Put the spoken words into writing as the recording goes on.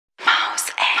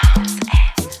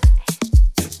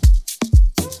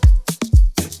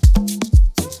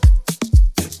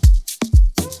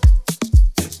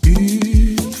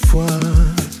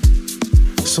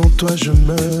toi je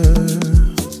meurs.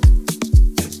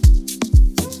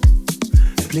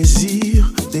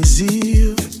 Plaisir,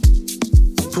 désir,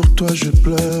 pour toi je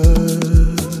pleure.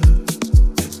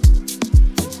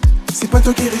 C'est pas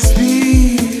toi qui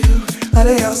respire,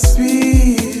 allez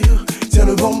inspire. Tiens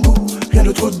le bambou, rien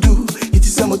de trop doux.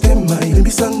 Itisa motema,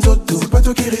 inimbisanzoto. C'est pas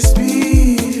toi qui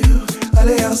respire,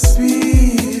 allez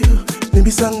inspire.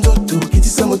 Nimbisanzoto,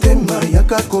 kitisa motema,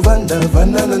 yaka kovanda,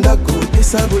 vanda nandako.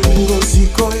 Esa bolingo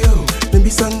sikoyo,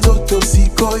 nimbisanzoto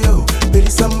sikoyo.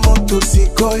 Belisa moto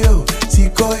sikoyo,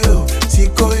 sikoyo,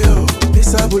 sikoyo.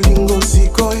 Esa bolingo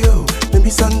sikoyo,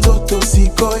 nimbisanzoto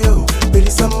sikoyo.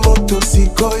 Belisa moto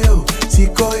sikoyo,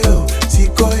 sikoyo,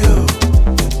 sikoyo.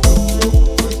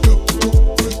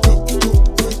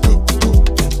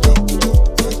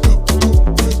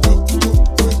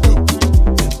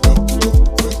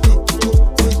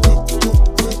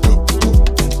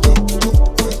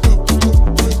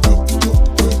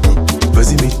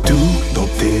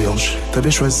 T'avais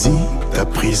choisi ta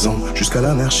prison jusqu'à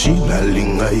l'anarchie, la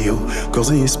lingayo,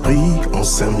 corps et esprit en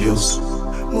symbiose.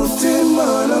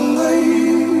 Motema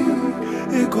nangai,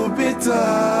 ekopeta.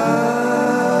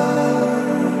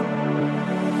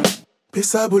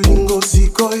 Pesa bolingo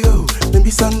sikoyo,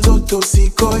 nembisanzoto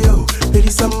sikoyo,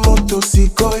 pelisa moto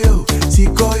sikoyo,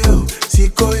 sikoyo,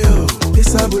 sikoyo.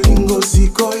 Pesa bolingo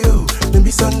sikoyo,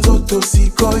 nembisanzoto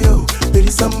sikoyo,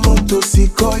 pelisa moto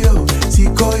sikoyo,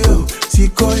 sikoyo,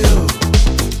 sikoyo.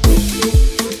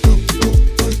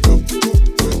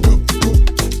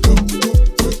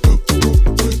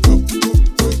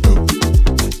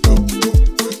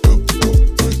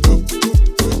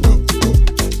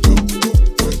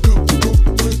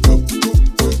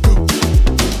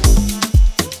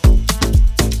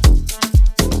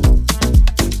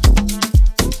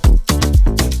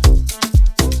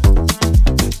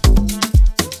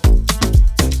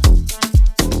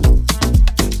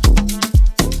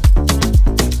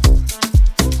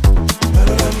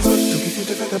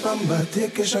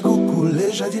 Que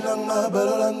shakukule jadinanga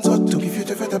balolanzoto qui fait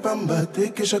te fait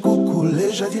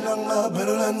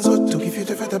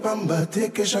pamba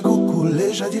te que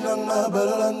shakukule jadinanga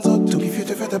balolanzoto qui fait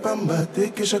te fait pamba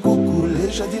te que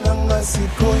shakukule jadinanga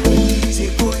sikoyo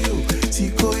sikoyo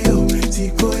sikoyo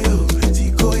sikoyo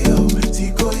sikoyo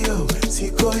sikoyo sikoyo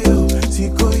sikoyo sikoyo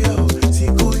sikoyo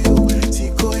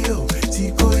sikoyo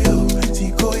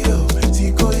sikoyo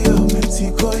sikoyo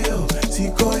sikoyo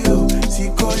sikoyo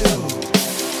sikoyo.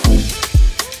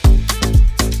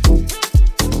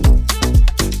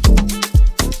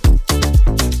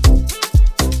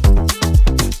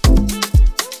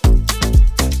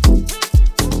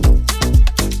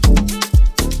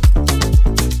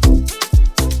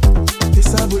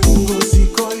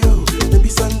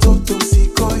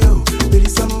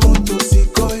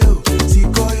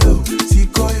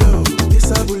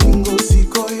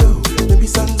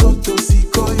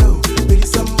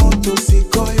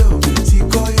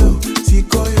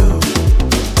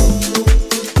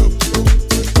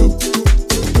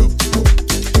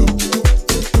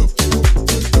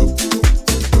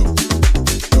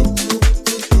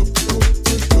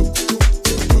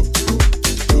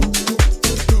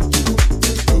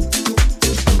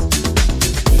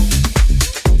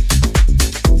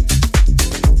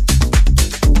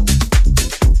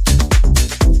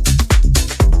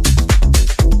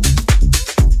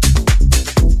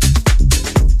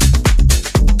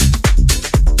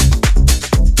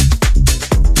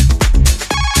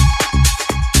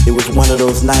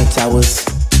 Nights I was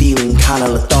feeling kinda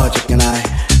lethargic and I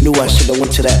knew I shouldn't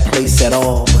went to that place at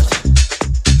all, but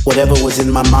whatever was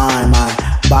in my mind, my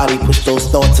body pushed those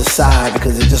thoughts aside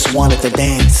because it just wanted to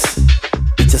dance,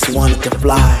 it just wanted to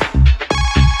fly.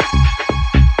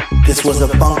 This was a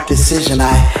funk decision.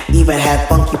 I even had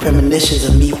funky premonitions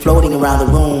of me floating around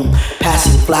the room,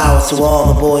 passing flowers to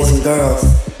all the boys and girls.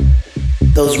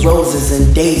 Those roses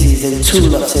and daisies and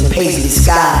tulips and paisley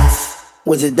skies.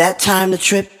 Was it that time to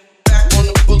trip?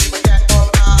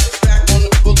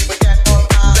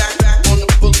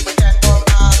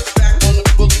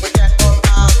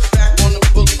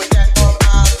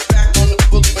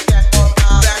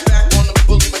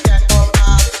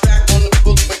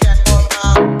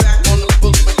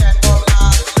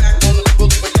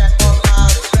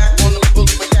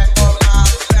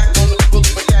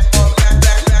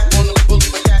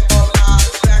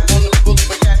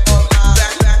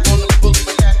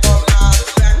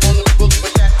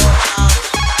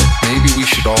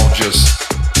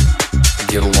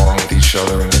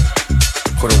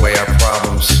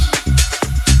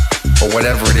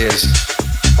 Whatever it is,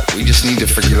 we just need to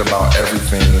forget about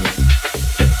everything and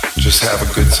just have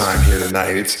a good time here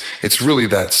tonight. It's really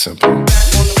that simple.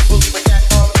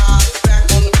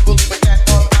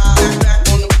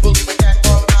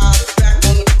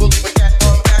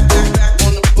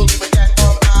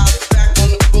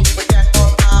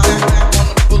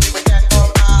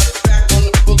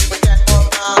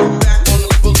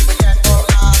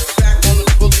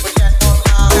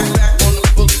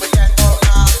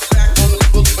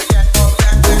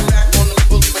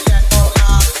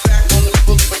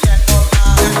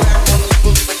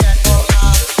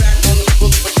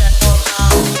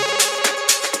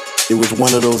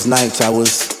 One of those nights I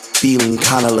was feeling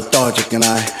kind of lethargic and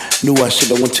I knew I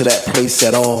shouldn't have went to that place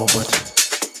at all, but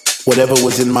whatever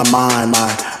was in my mind, my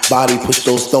body pushed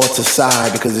those thoughts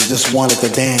aside because it just wanted to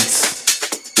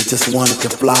dance. It just wanted to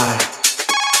fly.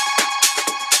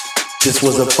 This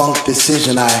was a funk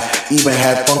decision. I even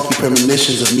had funky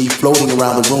premonitions of me floating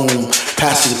around the room,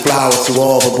 passing flowers to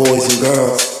all the boys and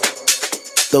girls.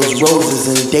 Those roses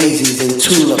and daisies and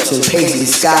tulips and paisley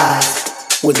skies.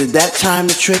 Was it that time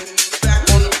to trip?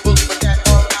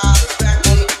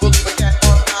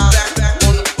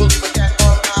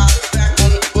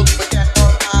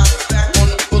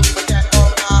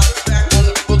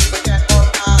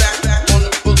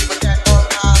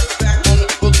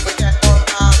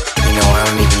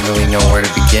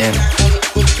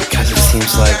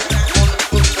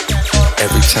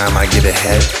 Time I get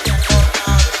ahead,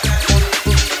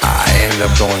 I end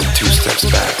up going 2 steps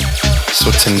back. So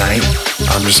tonight,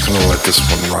 I'm just gonna let this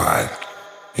one ride.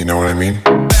 You know what I mean?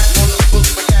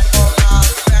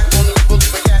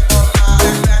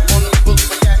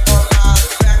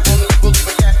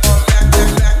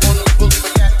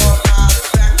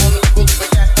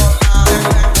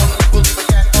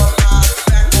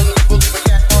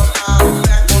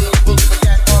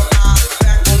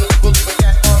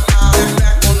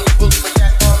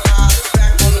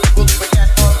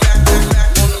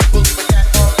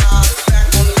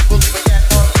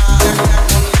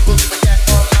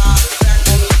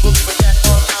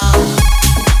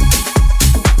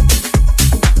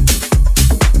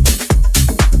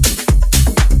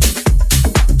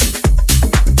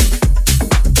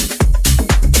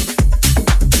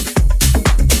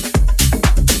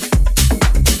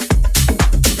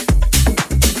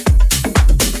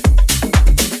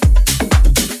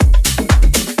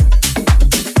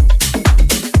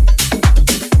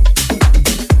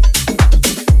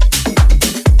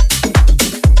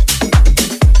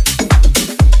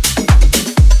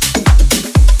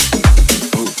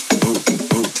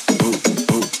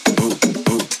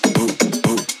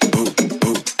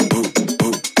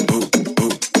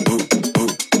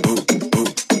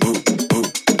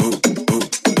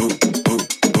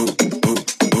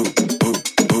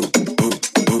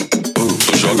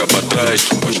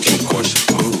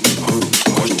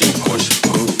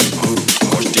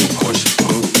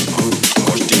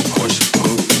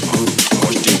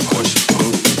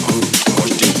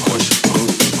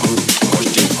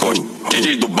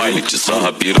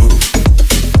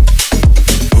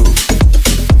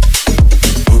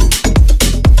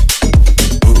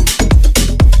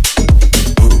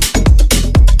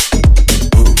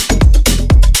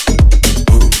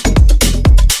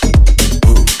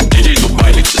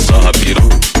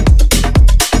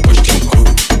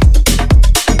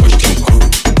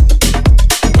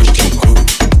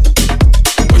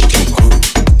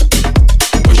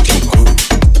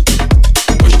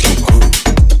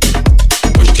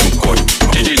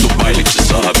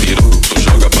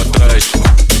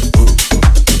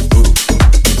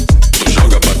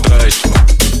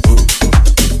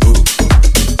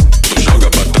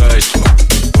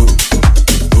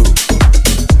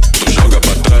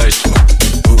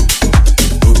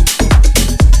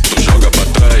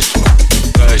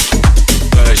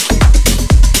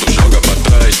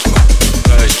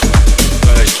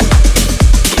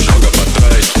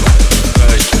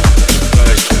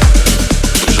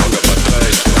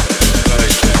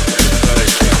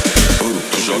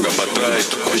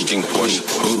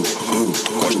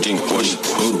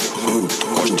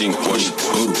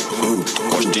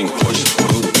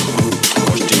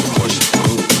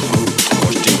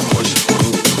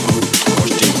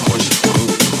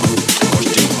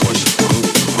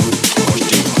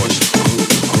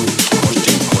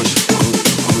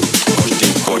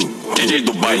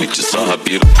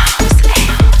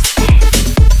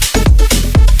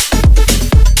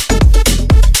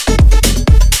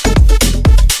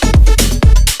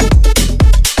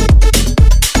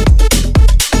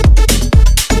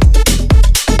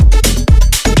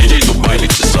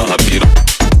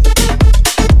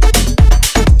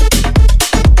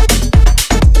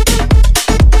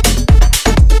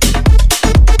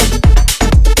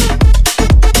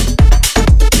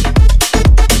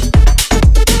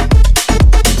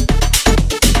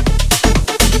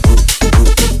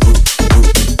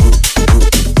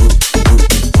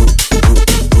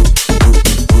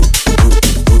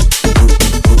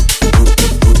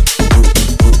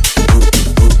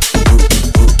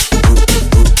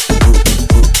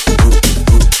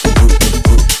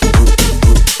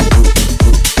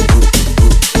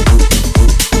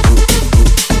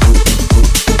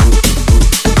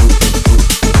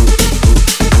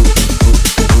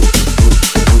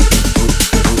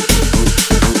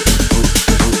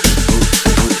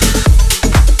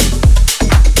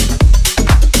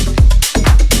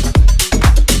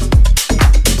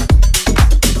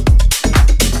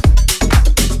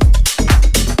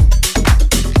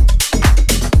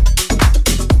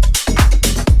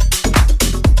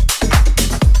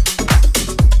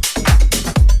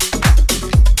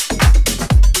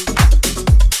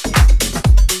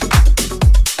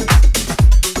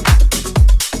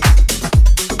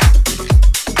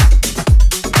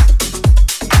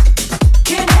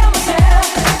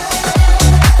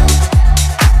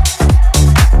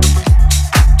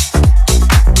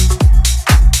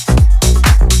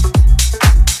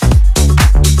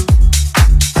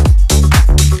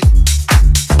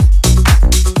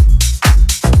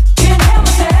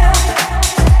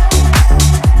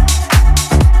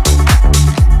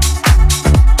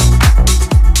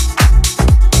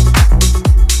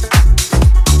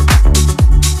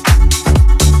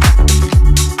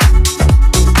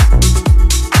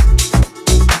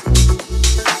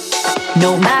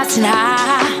 No mountain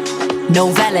high, no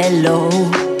valley low.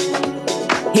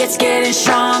 It's getting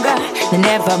stronger than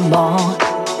ever more.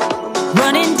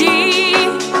 Running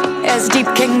deep, as deep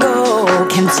can go.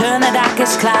 Can turn the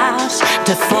darkest clouds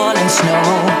to falling snow.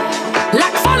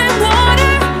 Like falling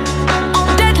water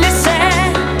on deadly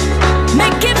sand,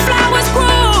 making flowers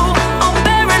grow on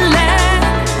barren land.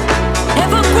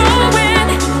 Ever growing,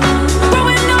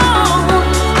 growing on.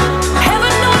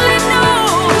 Heaven only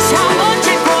knows how much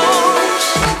it grows.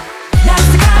 That's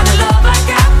the kind of love I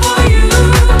got for you.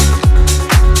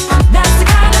 That's the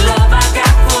kind of love I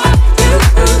got for you.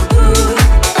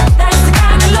 That's the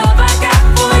kind of love I got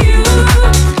for you.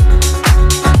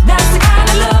 That's the kind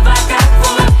of love I got for you.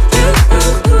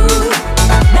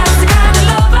 That's the kind of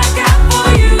love I got for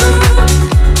you.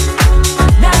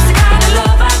 That's the kind of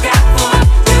love I got for you.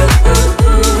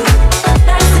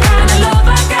 That's the kind of love I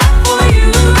got for you.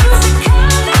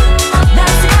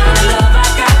 That's the kind of love I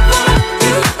got for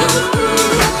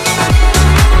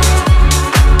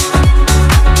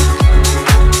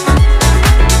you.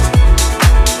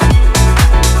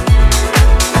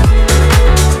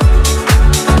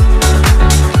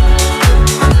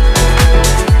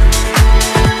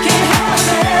 Can't help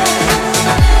myself.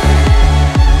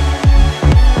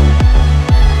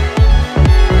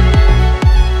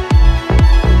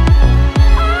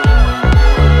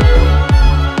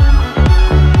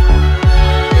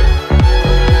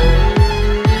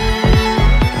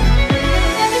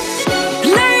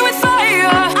 Play with fire,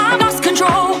 I lost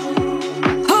control.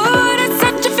 Oh, it's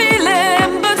such a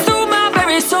feeling, burns through my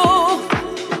very soul.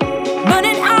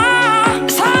 Burning out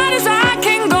as hard as I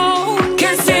can go.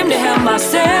 Can't seem to help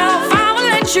myself, I will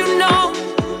let you know.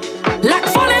 Like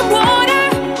falling water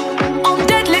on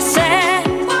deadly sand,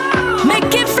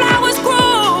 making flowers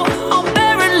grow on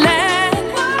barren land.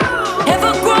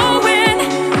 Ever growing,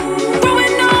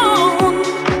 growing on.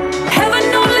 Heaven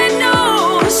only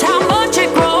knows how much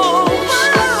it grows.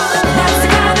 That's the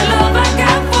kind of love I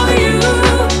got for you.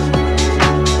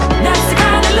 That's the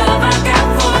kind of love I got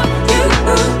for you.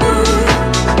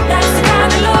 That's the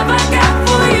kind of love I got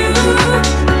for you. That's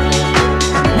the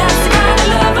kind of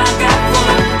love I got for you.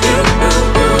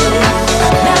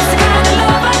 That's the kind of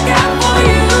love I got for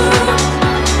you.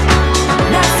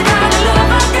 That's the kind of love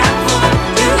I got for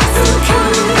you.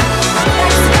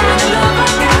 That's the kind of love I got for you. That's the kind of love I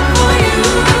got for you.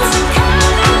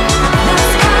 That's the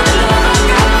kind of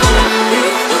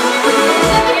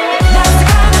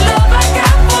love I got for you. That's the kind of love I got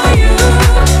for you.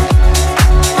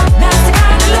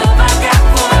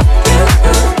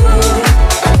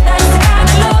 That's the kind of love I got for you. That's the kind of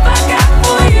love I got for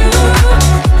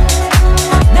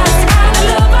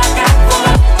you. That's the kind of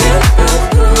love I got for you. That's the kind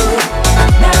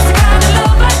of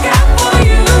love I got for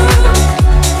you.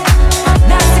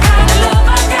 That's the kind of love I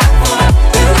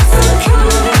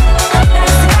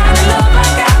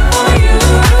got for you.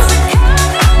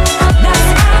 That's the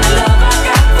kind of love I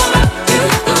got for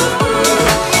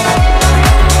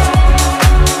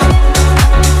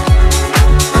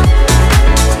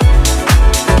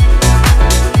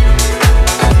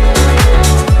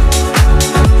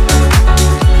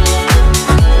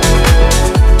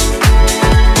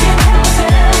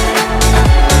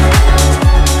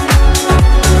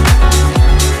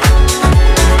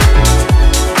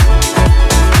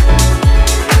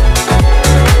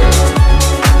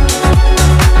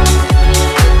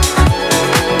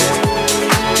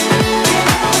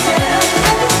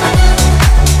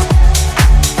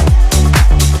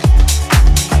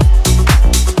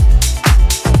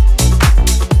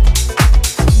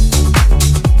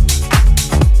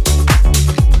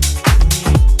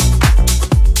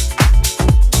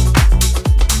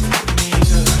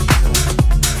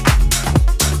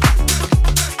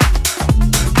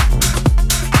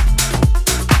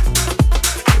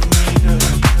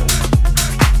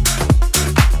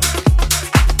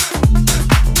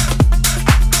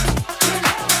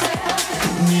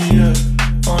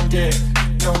On deck,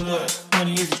 no look,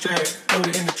 money is a drag.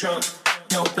 Loaded in the trunk,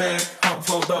 no bag. Hump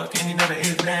for a buck, and you know that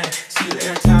it's mad. See the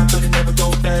airtime, but it never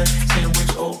go bad.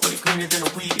 Sandwich old, but it's greener than a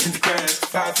weed in the grass.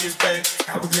 5 years back,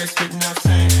 I regret spitting out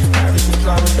sand. Private some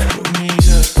flowers back with me.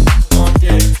 On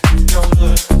deck, no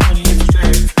look, money is a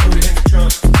drag. Loaded in the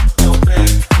trunk, no bag.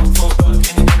 Hump for a buck, and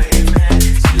you know that it's mad.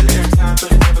 See the airtime,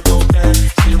 but it never go bad.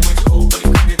 Sandwich old, but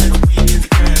it's greener than a weed in the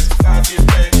grass. 5 years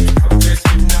back, I regret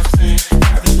spitting out sand.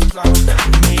 Private some flowers back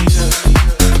with me.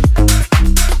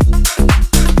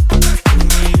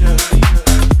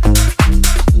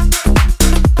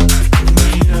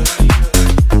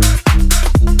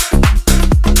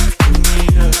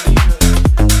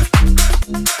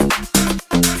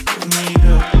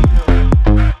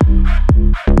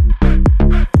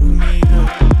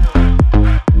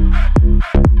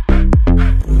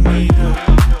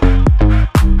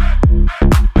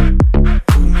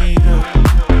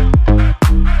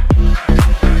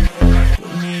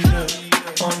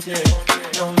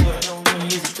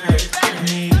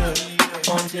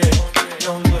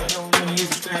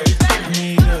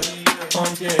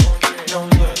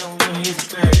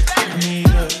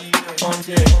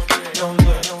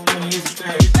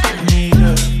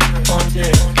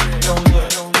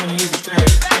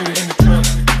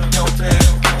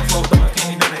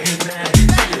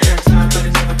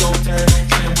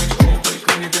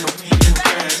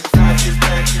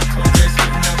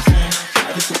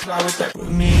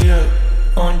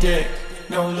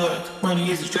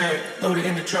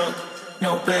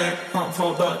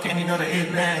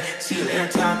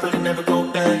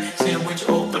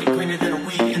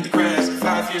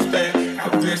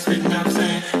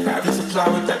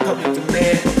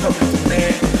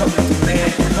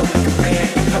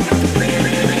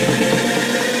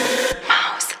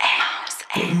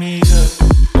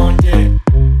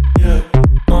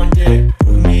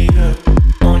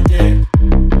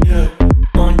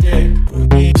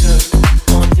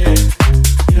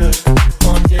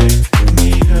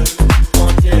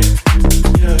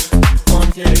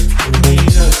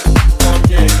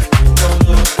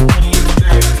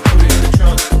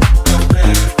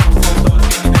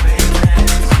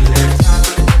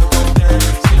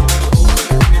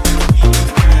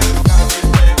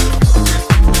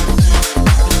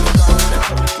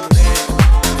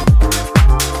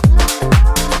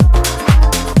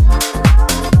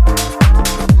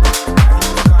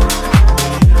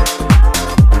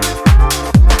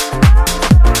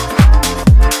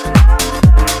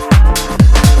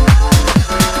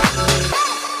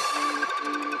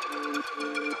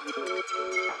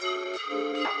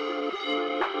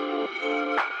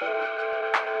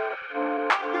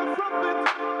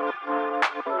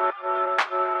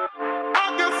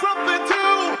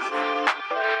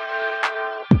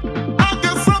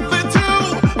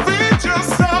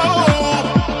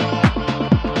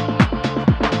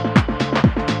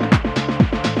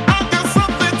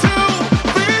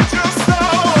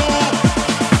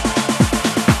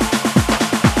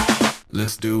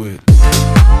 Let's do it.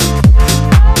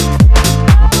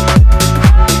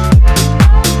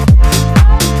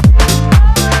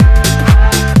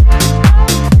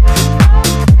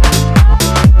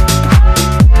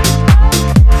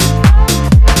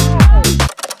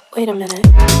 Wait a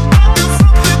minute.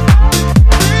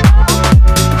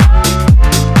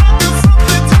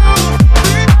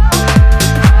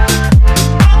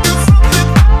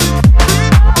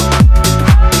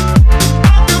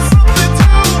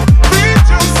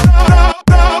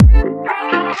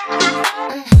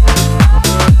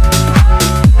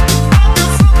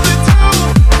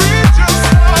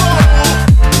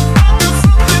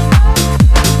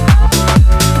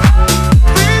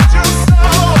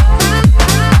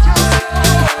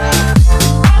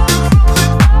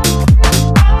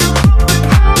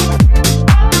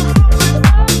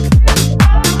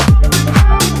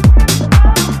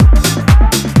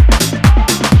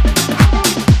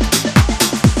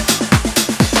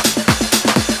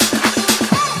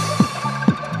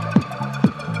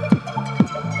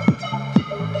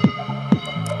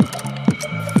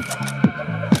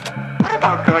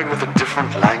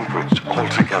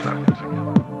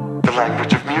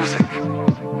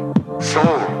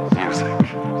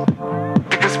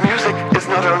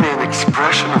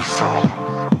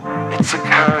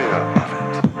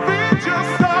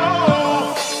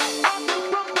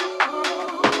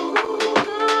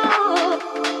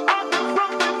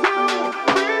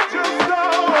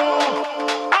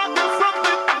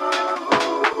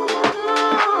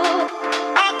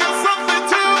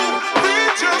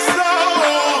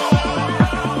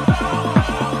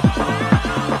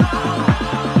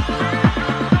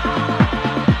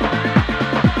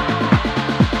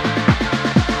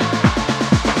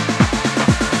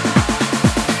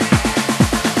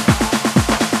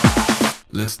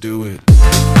 Let's do it.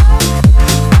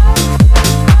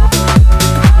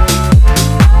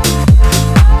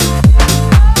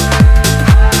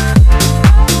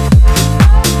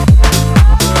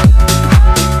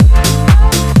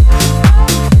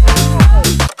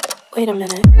 Wait a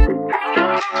minute.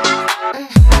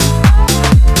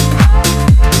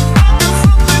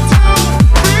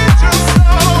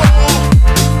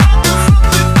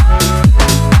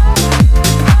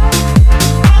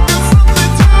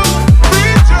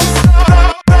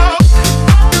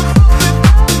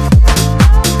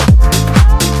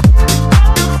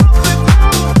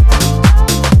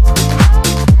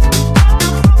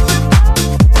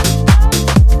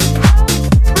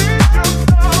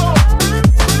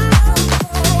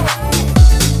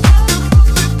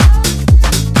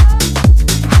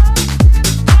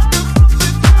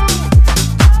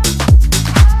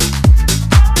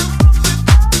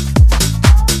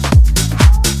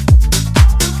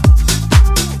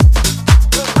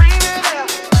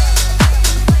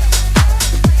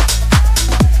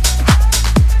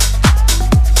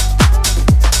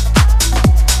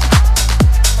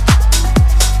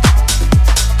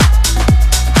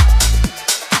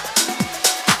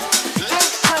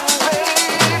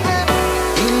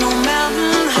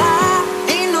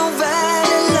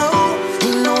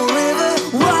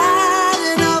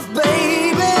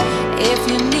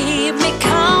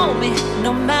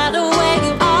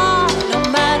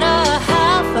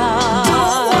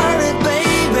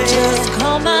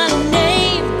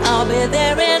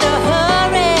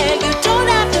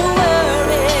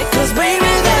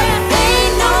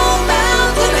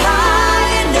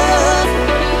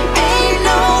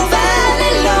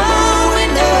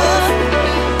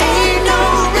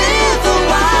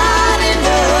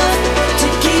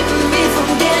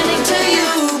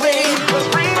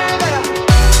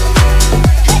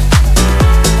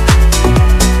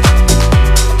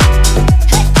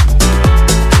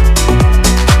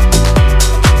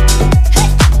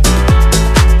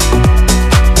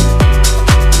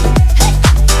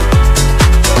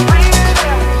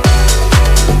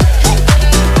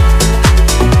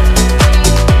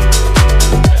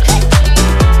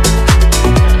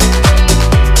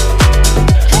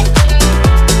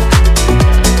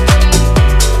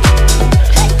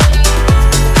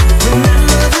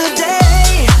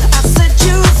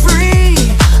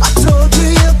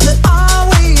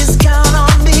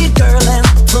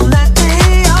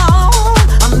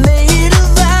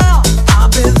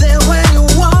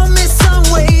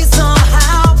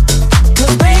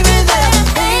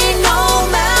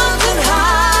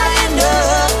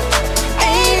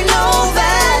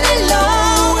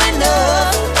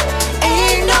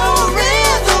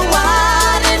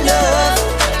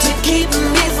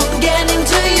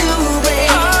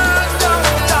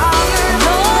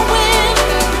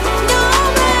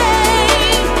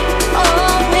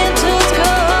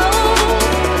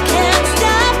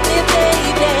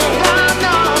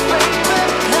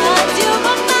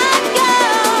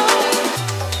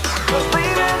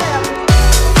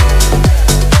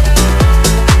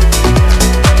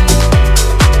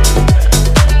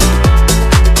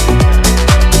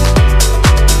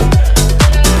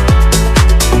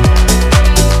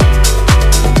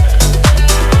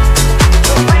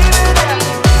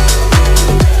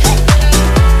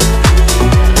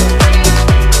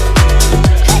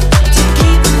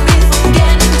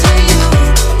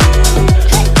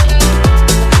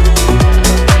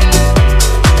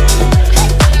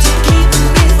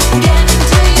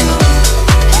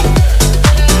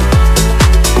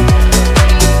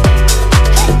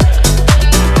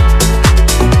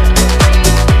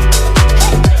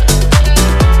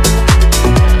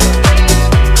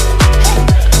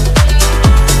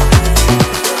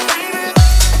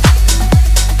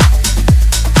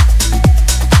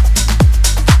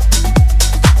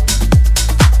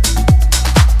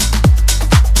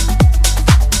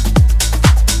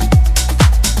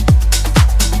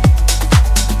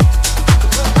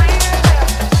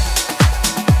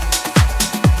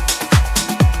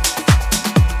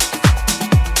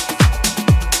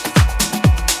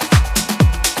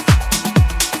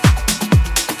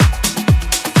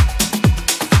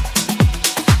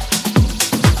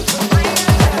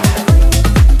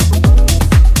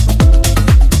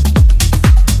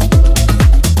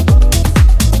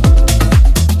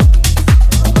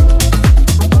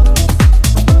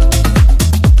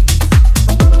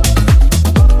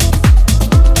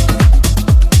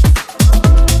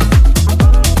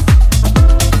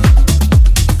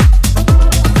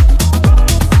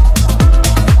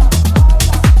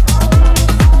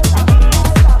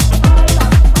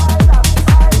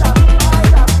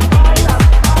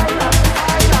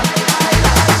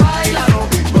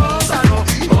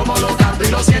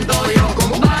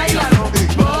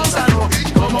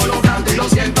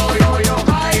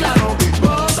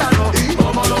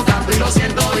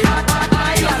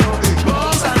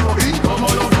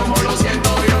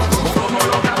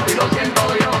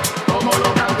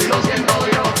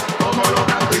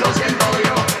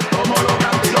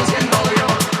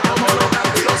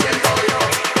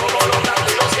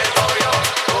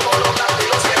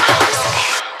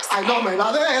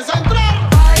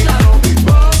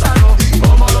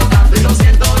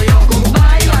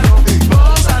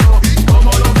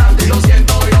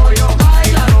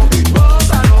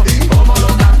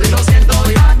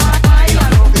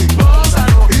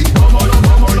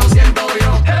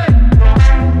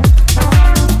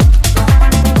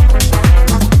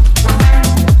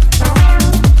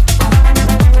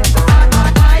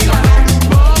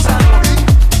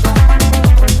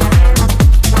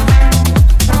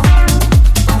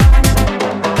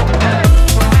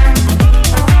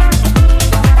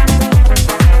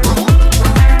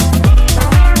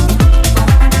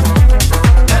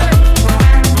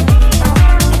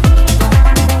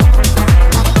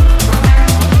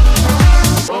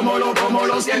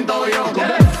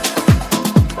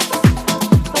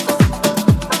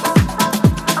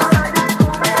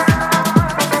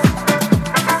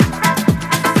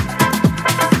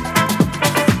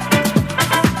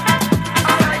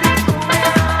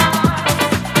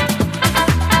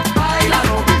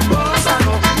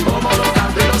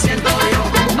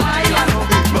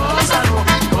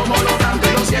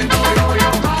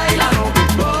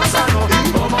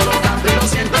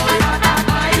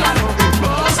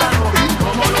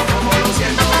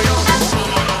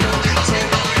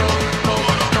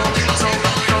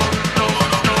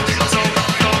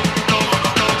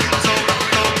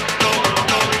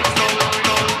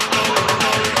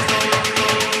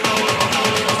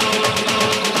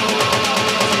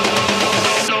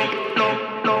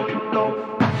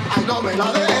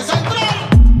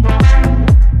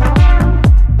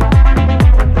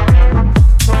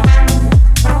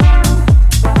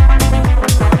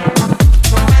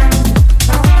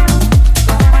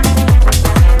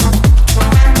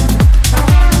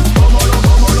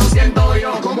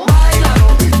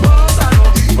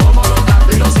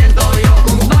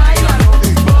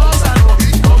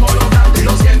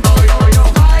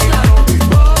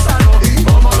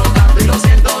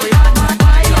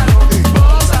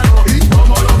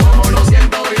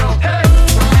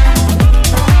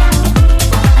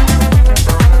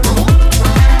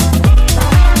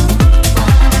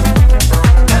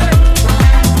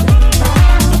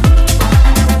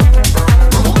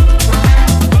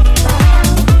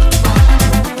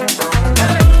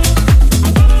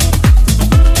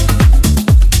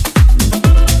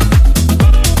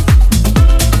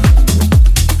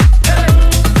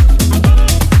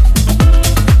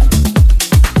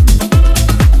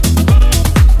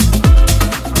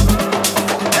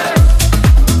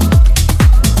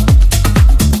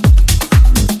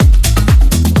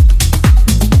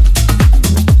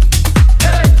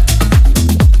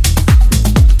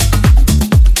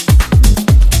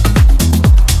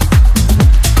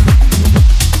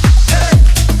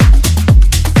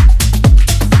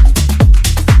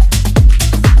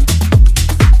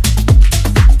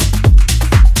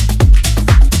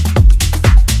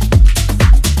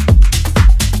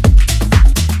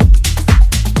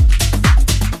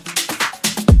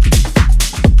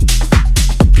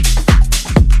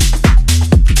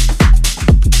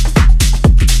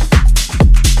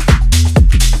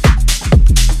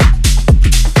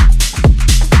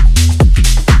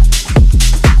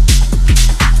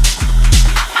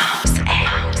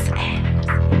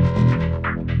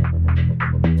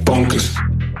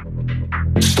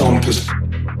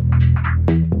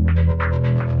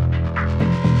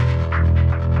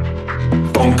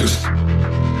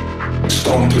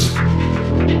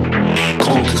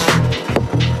 Conquers.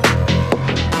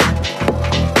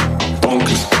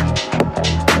 Bonkers.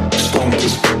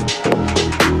 Stonkers.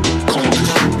 Conquers.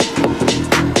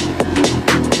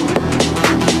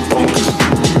 Bonkers.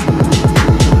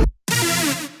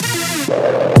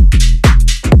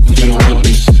 You don't want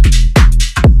this.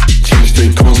 Change stay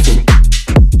constant.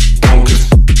 Bonkers.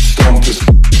 Stonkers.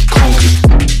 Conquers.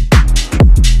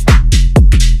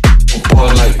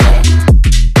 Ball like that.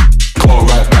 Call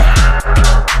right back.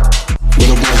 With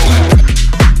a walk like that.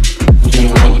 You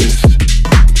don't want this.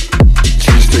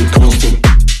 Change stay constant.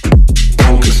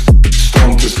 Bonkers.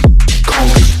 Stonkers.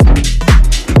 Conquers.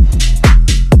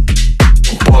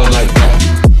 Ball like that.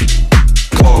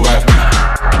 Call right back.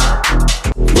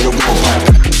 With a walk like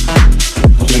that.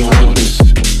 You don't want this.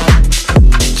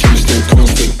 Change stay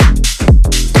constant.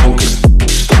 Bonkers.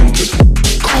 Stonkers.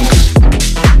 Conquers.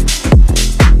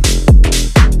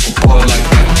 Ball like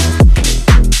that.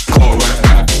 Call right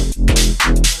back.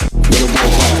 With a walk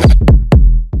like that.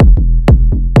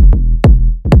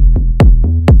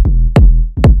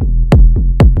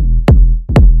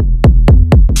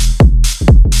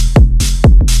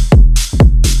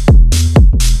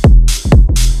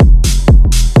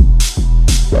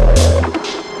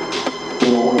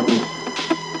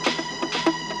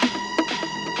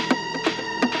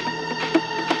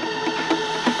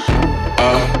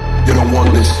 You don't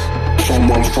want this. From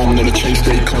one form to the change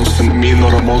stay constant. Me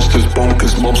not a monsters,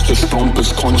 bonkers, mobsters,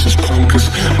 stompers, conscious conkers.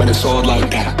 Man, it's all like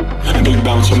that. Big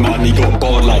bouncer man, he got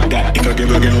bored like that. If I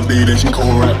give a girl D, then she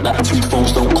call right back. Two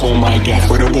phones don't call my gaff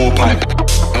with a war pipe.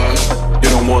 You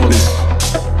don't want this.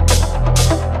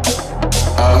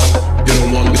 You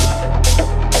don't want this.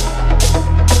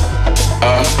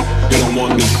 You don't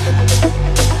want this.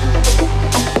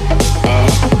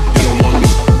 You don't want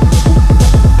this.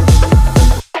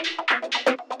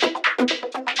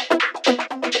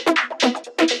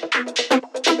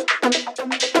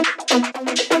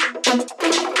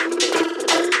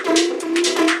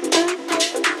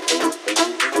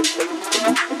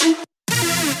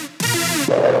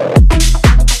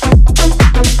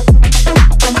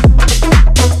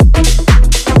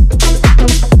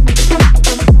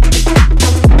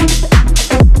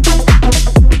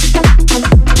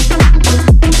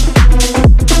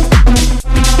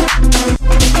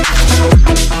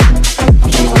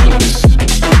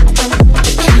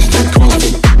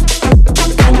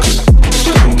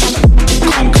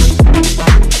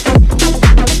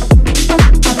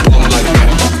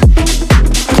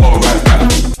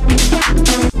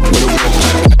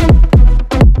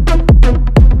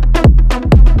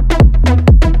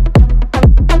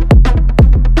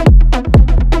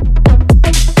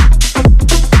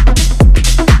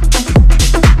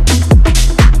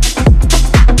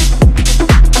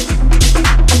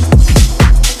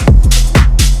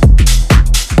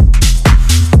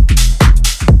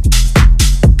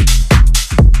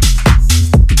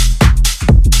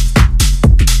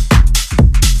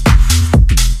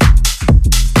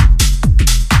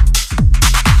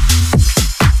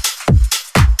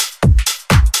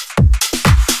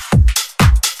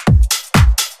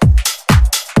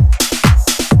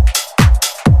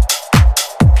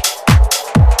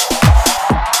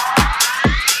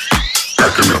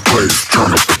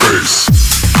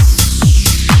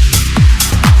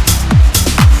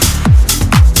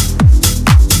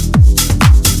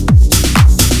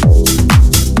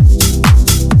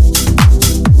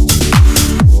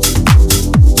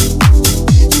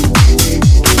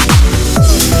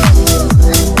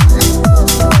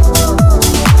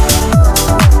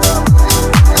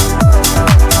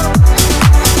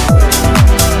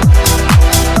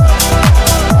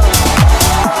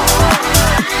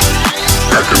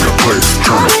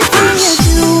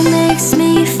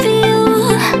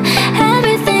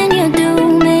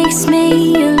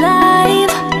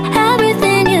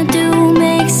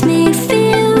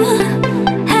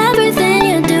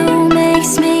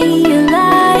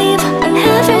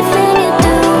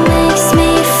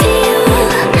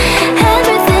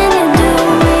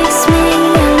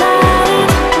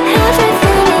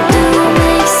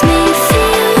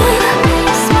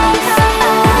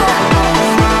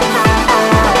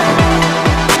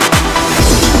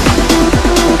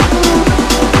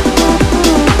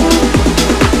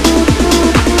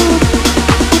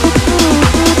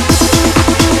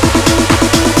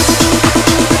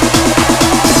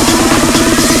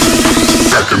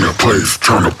 place,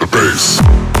 turn up the bass.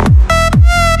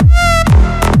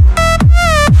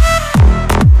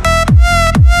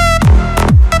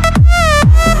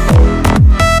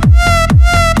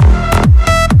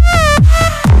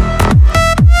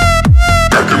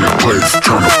 Back in the place,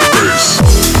 turn up the bass.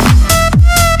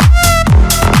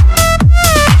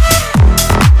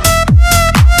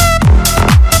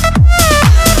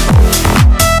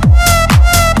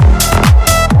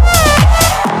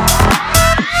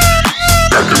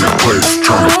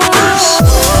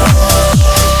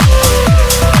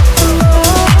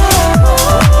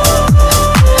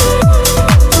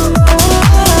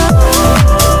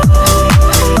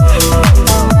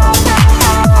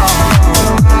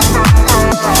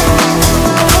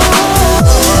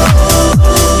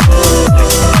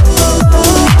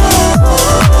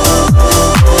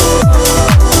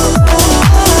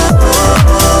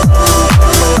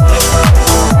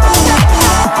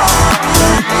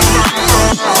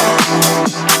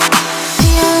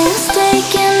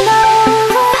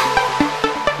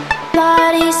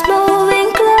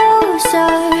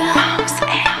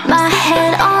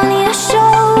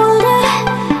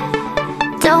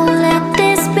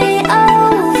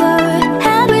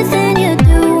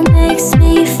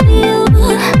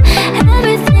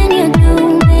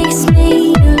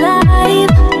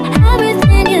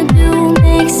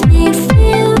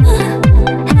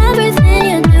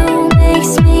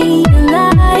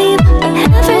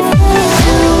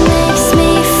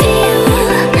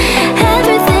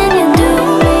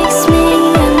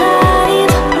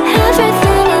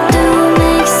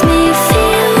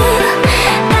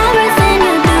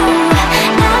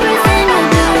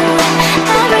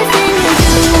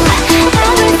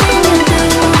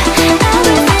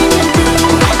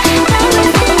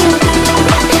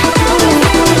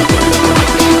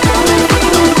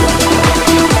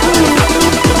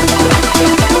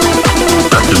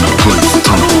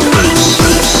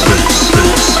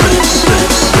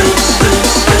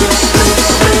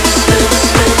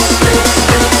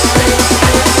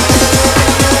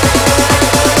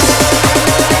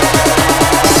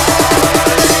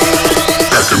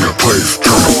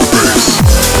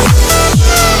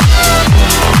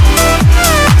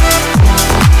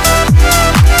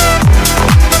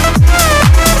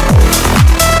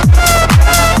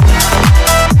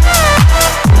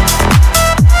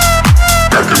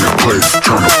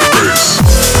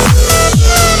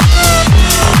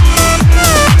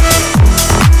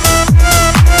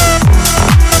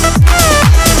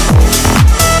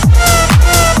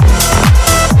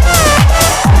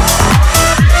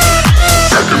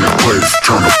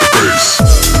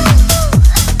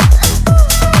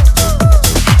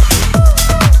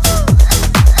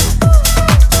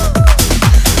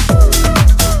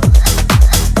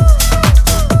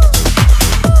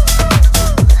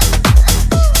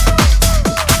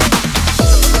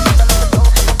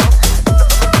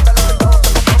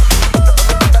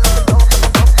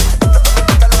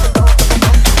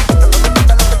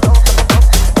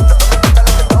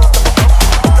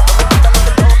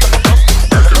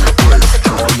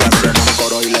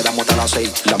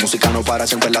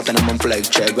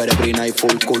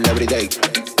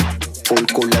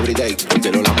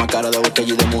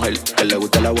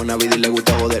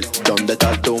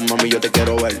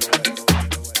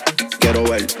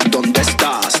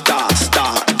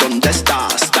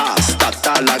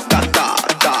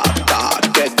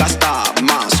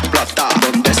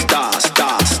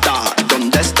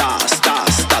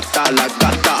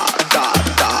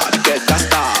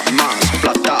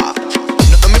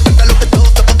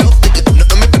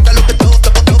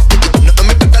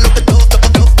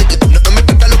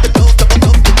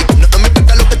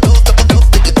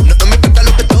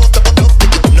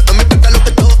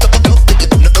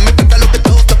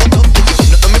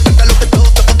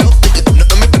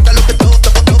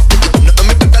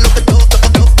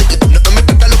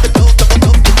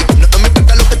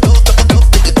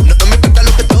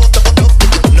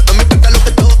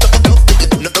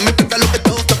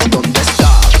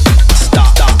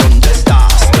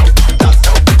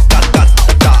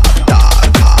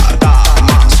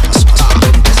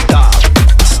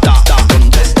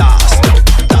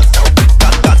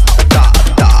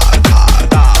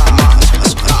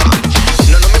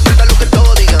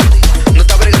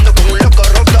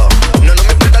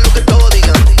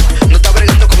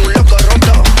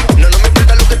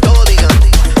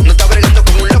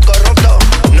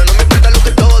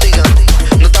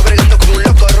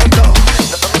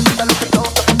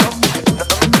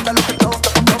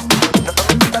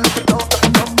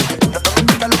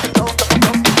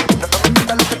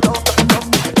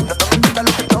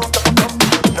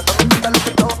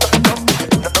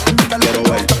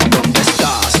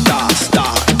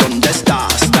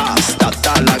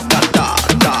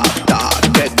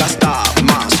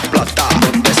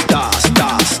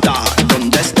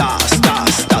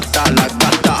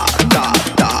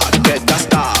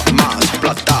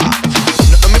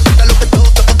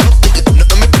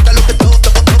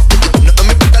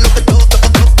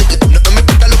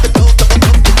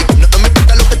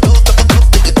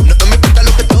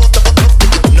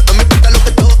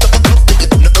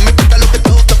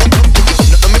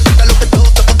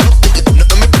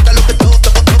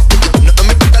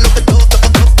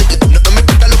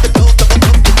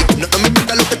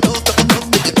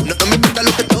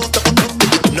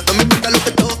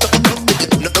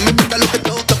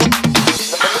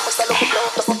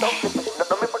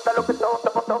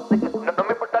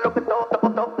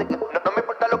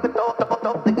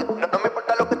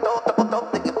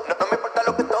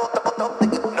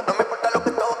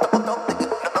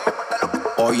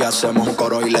 Hoy hacemos un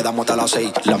coro y le damos hasta las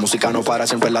 6. La música no para,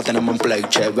 siempre la tenemos en play.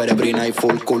 Chévere, brina y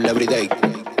full cool everyday.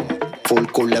 Full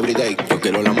cool everyday. Yo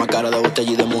quiero la más cara de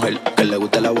botella y de mujer, que le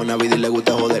guste la buena vida y le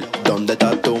guste joder. ¿Dónde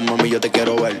estás tú, mami? Yo te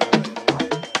quiero ver.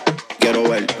 Quiero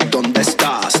ver. ¿Dónde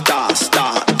estás?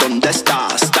 ¿Dónde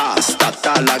estás?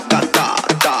 La gata,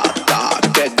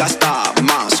 que gasta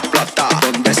más plata.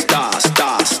 ¿Dónde estás?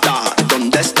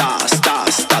 ¿Dónde estás?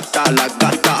 La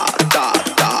gata,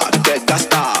 que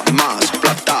gasta más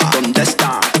plata. ¿Dónde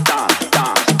estás? ¿Dónde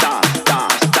estás?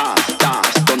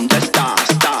 ¿Dónde estás?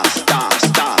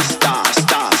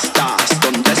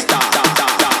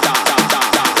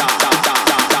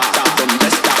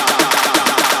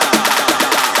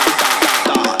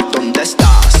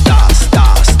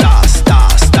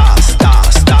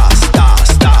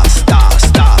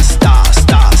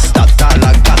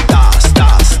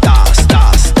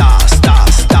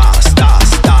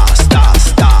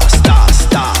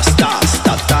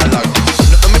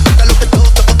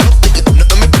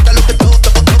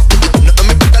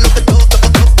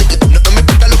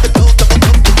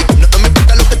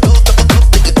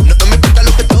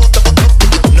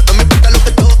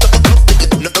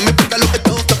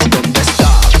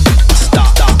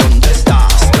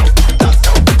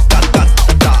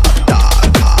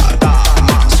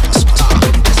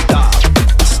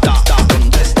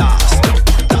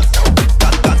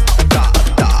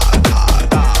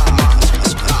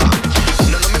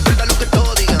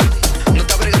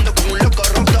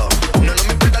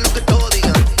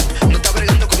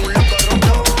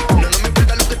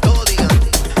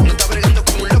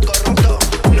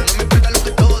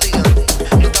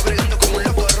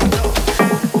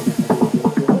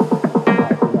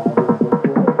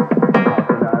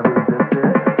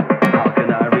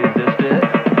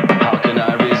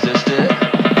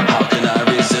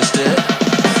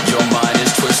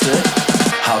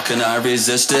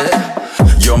 Resist it.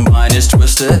 Your mind is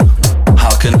twisted.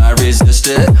 How can I resist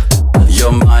it?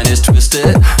 Your mind is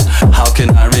twisted. How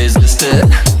can I resist it?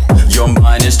 Your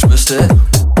mind is twisted.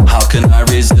 How can I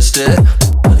resist it?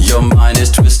 Your mind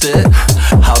is twisted.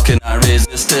 How can I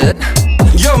resist it?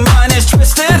 Your mind is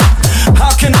twisted.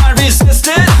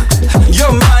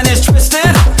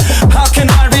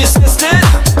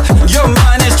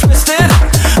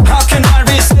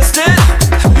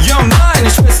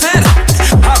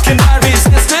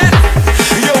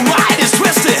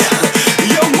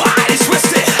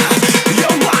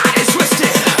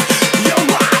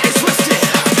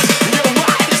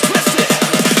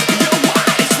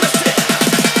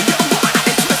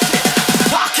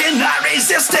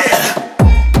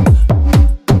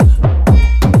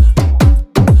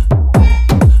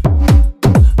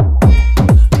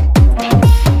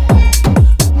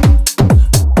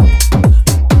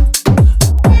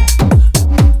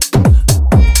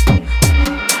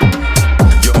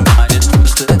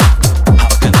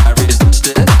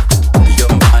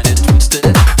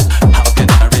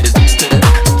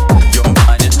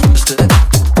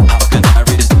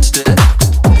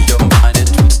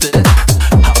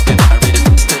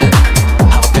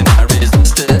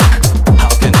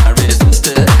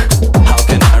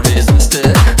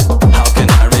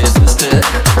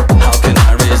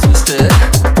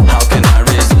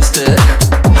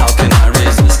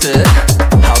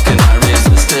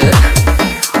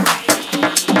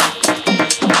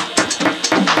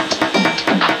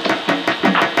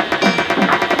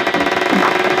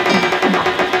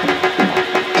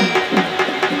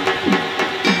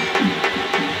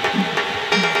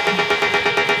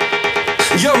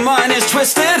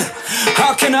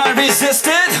 resist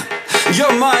it?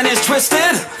 Your mind is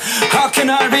twisted. How can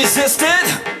I resist it?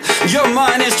 Your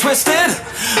mind is twisted.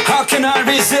 How can I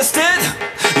resist it?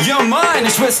 Your mind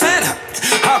is twisted.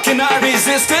 How can I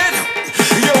resist it?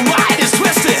 Your mind is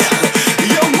twisted.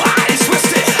 Your mind is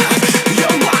twisted.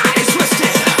 Your mind is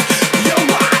twisted. Your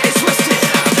mind is twisted.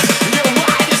 Your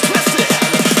mind is twisted.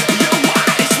 Your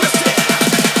mind is twisted.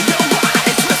 Your mind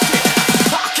is twisted.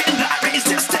 How can I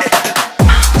resist it?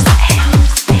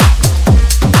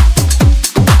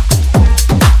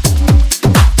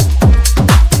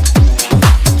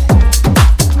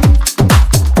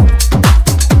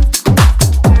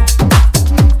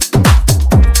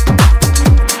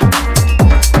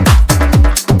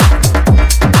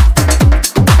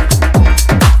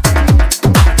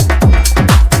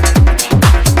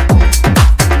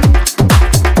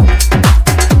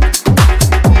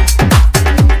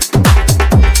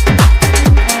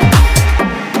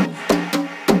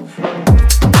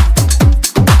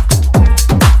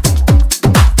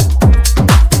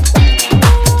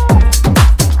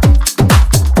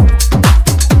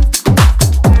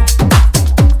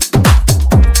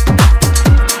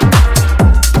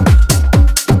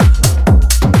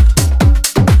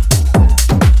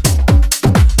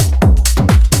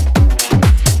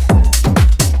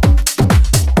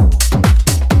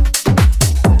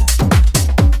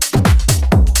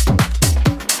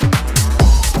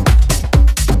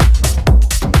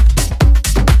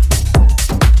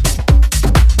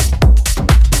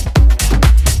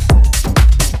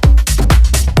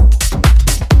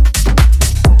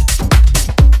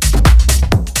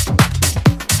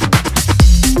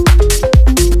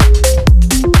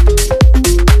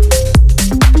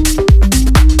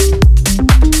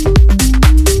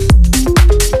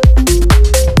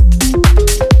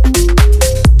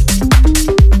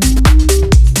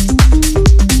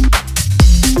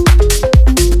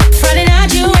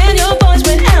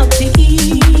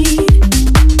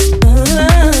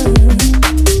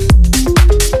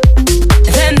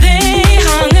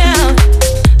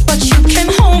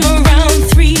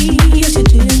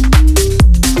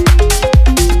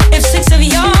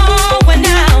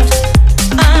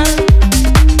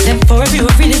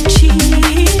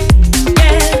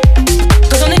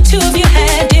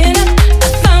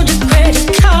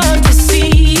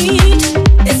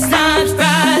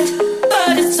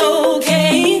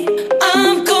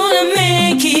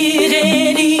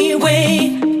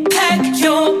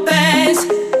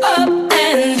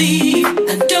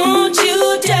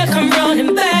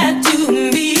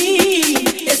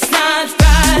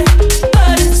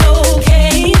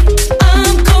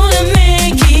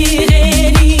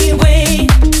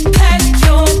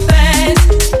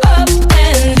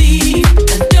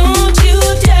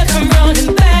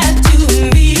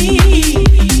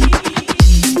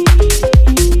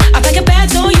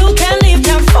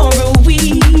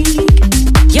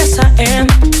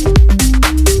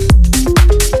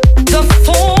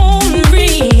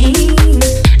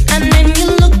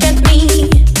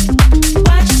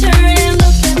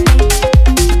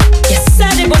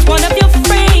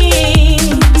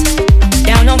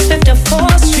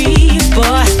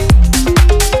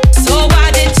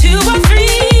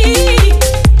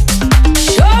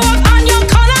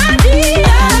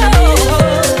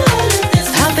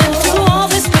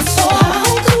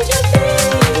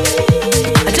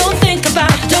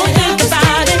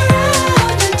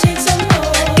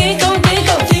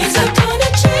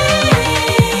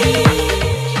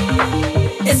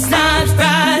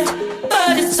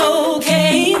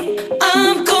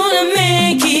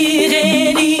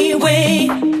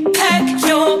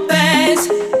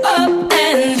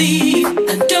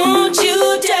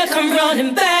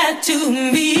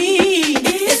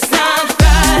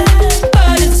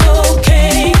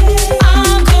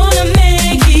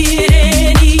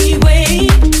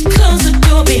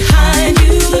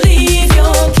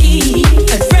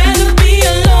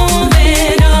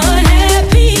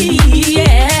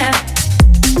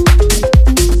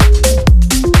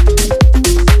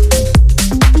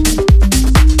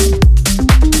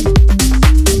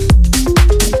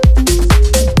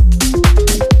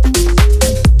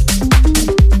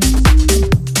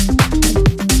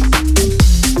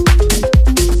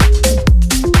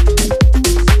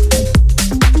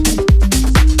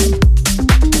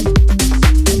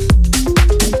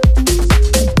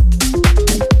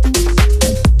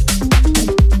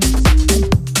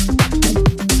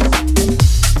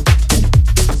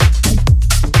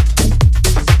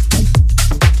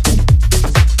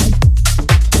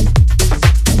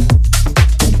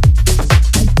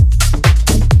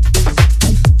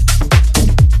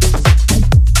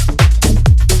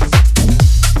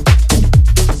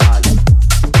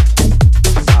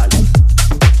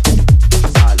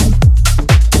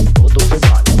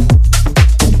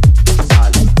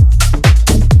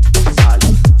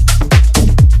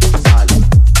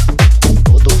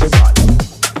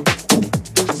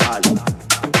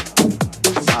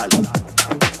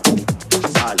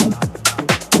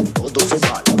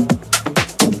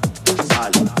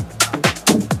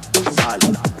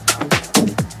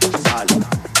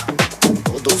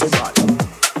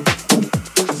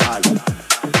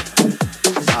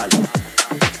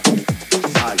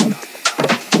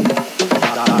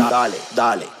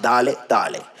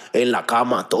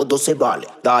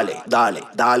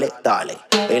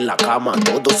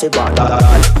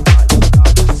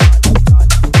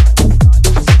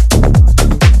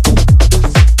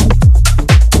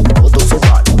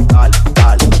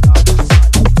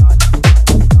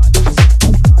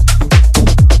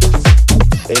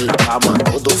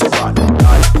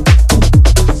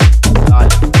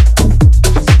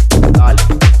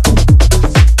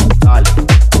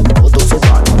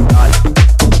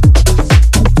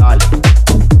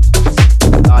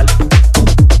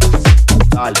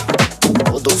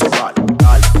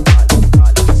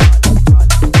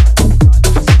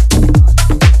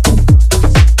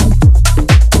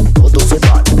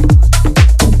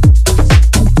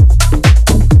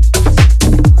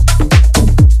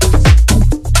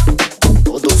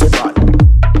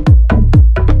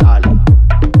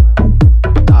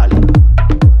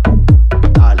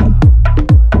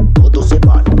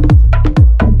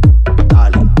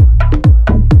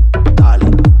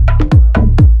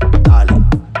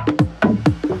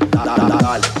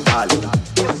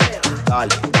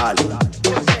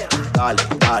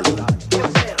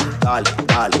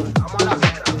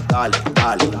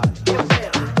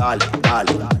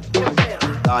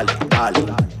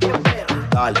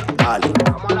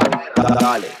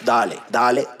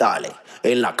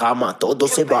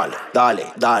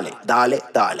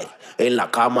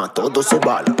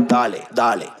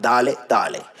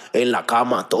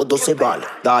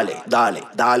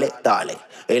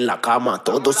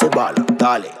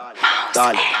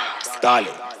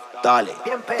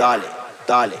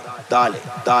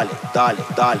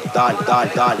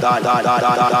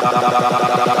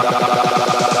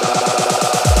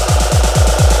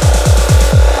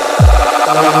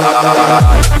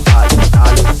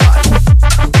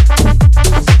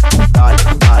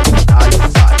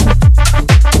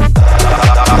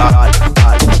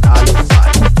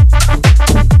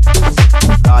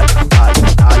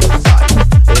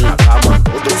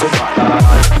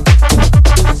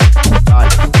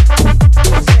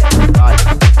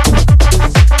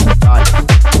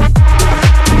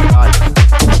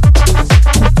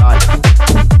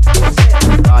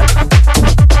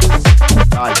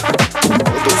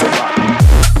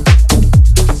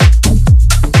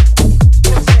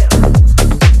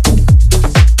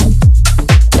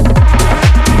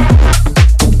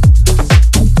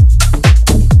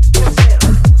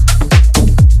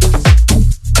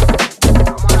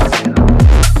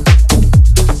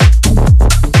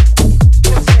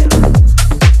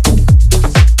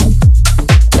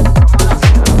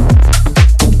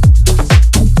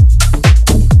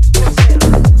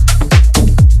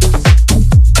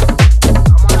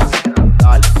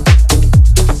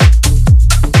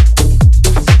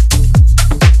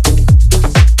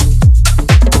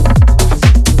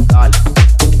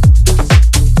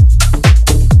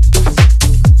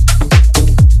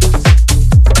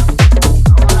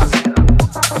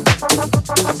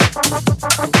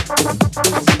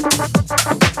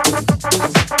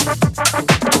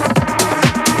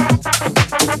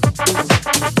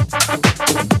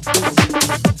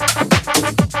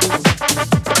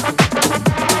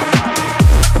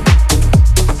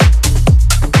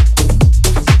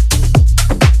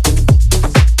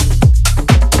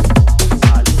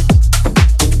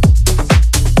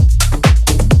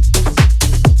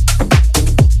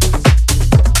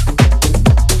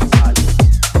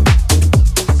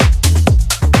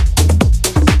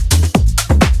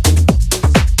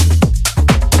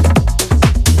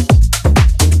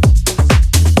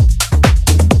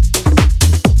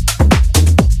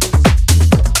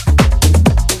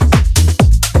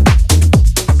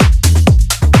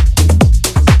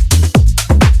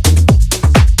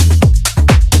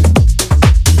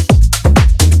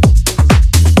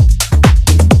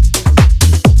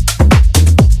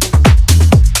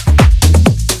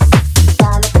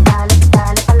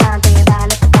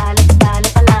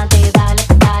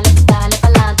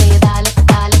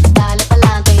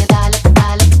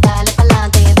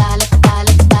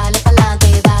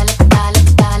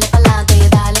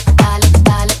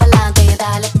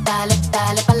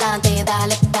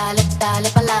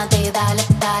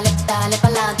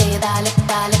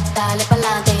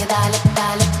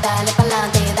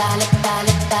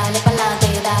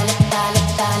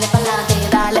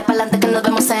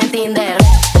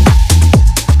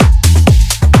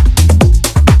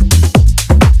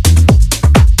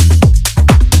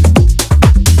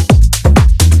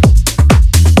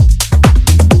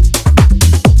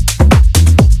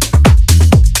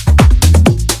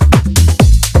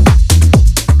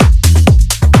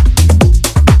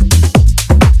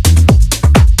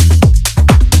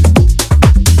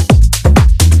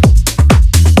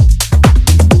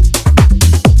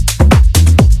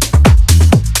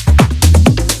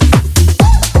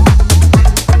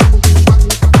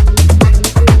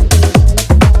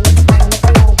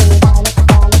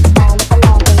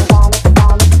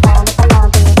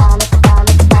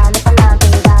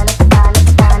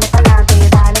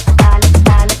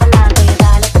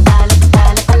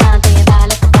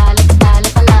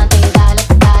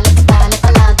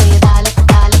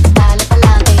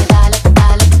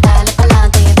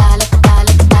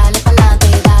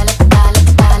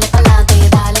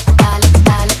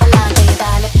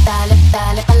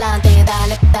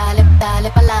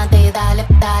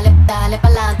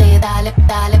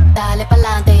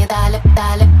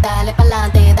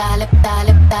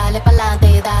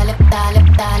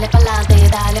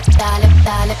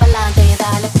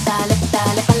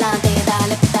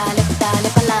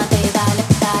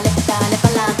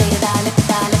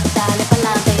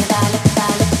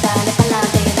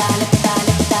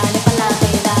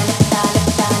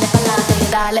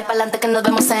 Dale pa'lante que nos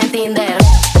vemos en Tinder.